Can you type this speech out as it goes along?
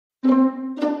The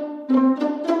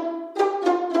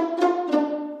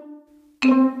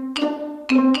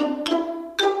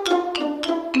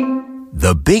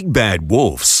Big Bad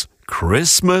Wolf's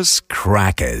Christmas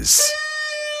Crackers.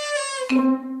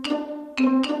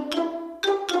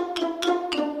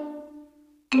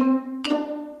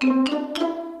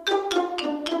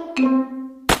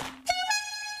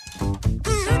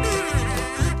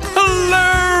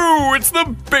 Hello! It's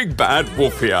the Big Bad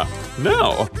Wolf here.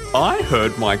 Now, I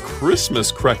heard my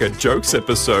Christmas Cracker Jokes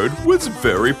episode was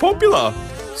very popular,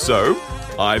 so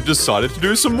I've decided to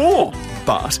do some more.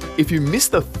 But if you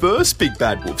missed the first Big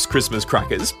Bad Wolf's Christmas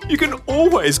Crackers, you can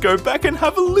always go back and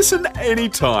have a listen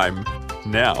anytime.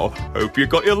 Now, hope you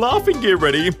got your laughing gear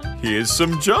ready. Here's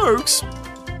some jokes.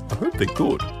 I hope they're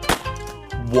good.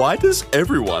 Why does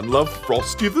everyone love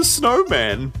Frosty the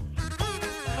Snowman?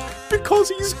 Because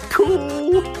he's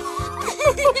cool.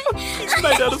 He's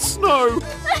made out of snow.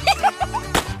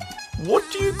 What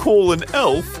do you call an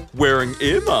elf wearing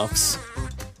earmuffs?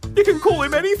 You can call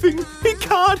him anything. He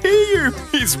can't hear you.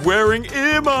 He's wearing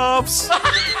earmuffs.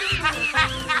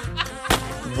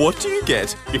 What do you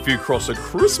get if you cross a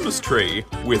Christmas tree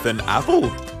with an apple?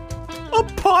 A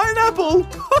pineapple.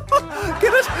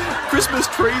 Get it? Christmas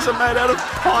trees are made out of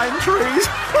pine trees.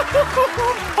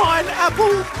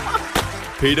 Pineapple.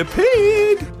 Peter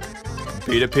Pig.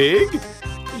 Peter Pig?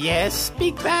 Yes,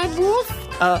 Big Bad Wolf?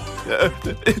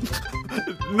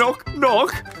 Knock,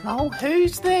 knock. Oh,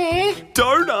 who's there?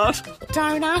 Donut.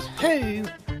 Donut who?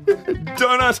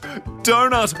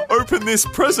 Donut, open this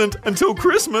present until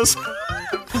Christmas.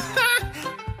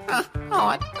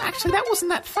 Actually, that wasn't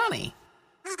that funny.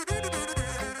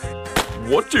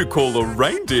 What do you call a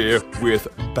reindeer with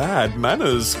bad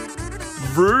manners?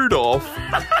 Rudolph.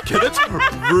 Get it?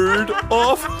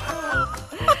 Rudolph.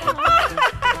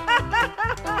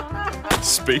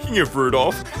 Speaking of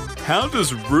Rudolph, how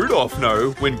does Rudolph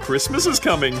know when Christmas is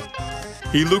coming?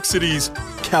 He looks at his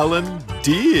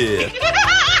calendar.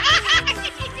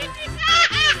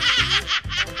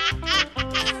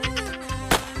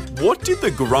 What did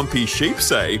the grumpy sheep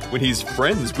say when his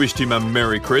friends wished him a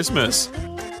Merry Christmas?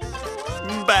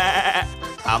 Bah!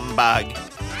 Humbug.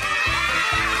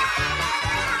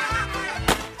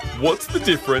 What's the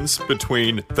difference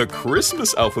between the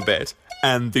Christmas alphabet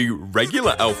and the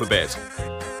regular alphabet?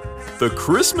 The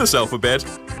Christmas alphabet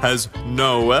has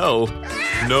no L.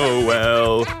 No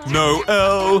L. No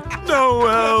L. No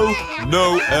L.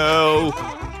 No L.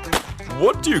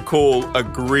 What do you call a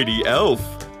greedy elf?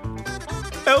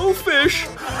 Elfish.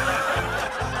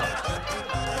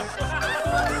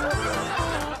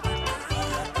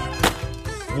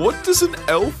 What does an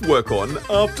elf work on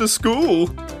after school?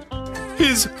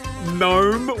 His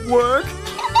gnome work?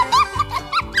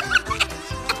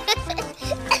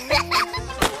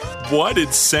 Why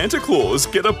did Santa Claus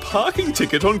get a parking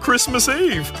ticket on Christmas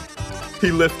Eve?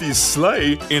 He left his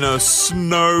sleigh in a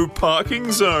snow parking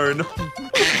zone.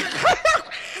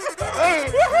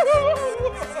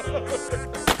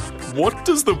 What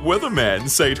does the weatherman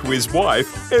say to his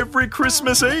wife every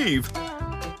Christmas Eve?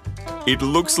 It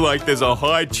looks like there's a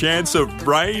high chance of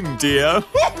rain, dear.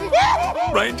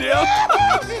 Reindeer?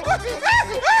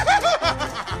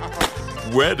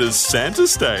 Where does Santa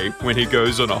stay when he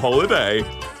goes on a holiday?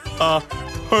 A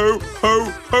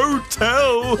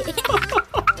hotel.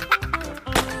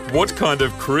 What kind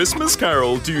of Christmas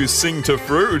carol do you sing to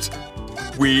fruit?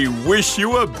 We wish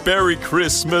you a Berry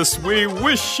Christmas. We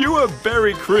wish you a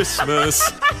Berry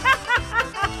Christmas.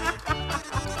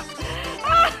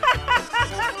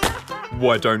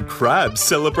 Why don't crabs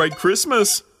celebrate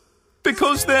Christmas?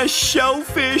 Because they're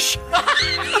shellfish.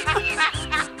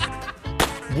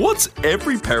 What's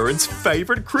every parent's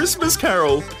favourite Christmas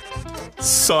carol?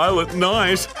 Silent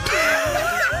Night.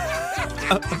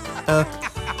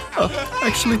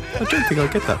 Actually, I don't think I'll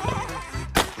get that one.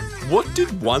 What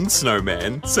did one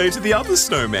snowman say to the other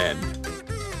snowman?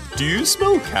 Do you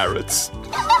smell carrots?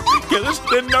 Get it?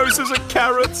 Their noses are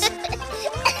carrots.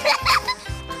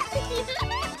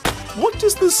 What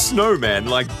does the snowman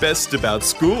like best about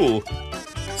school?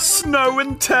 Snow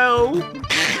and tell.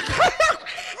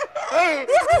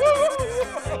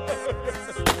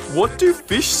 What do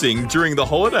fish sing during the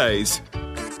holidays?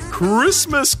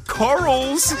 Christmas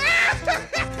carols.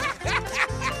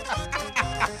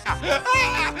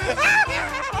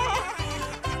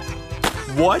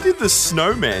 Why did the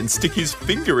snowman stick his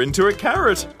finger into a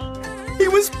carrot? He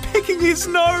was picking his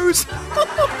nose.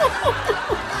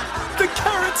 The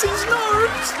carrot's his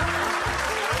nose.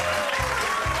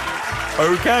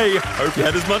 Okay, hope you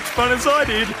had as much fun as I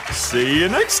did. See you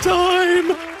next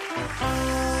time.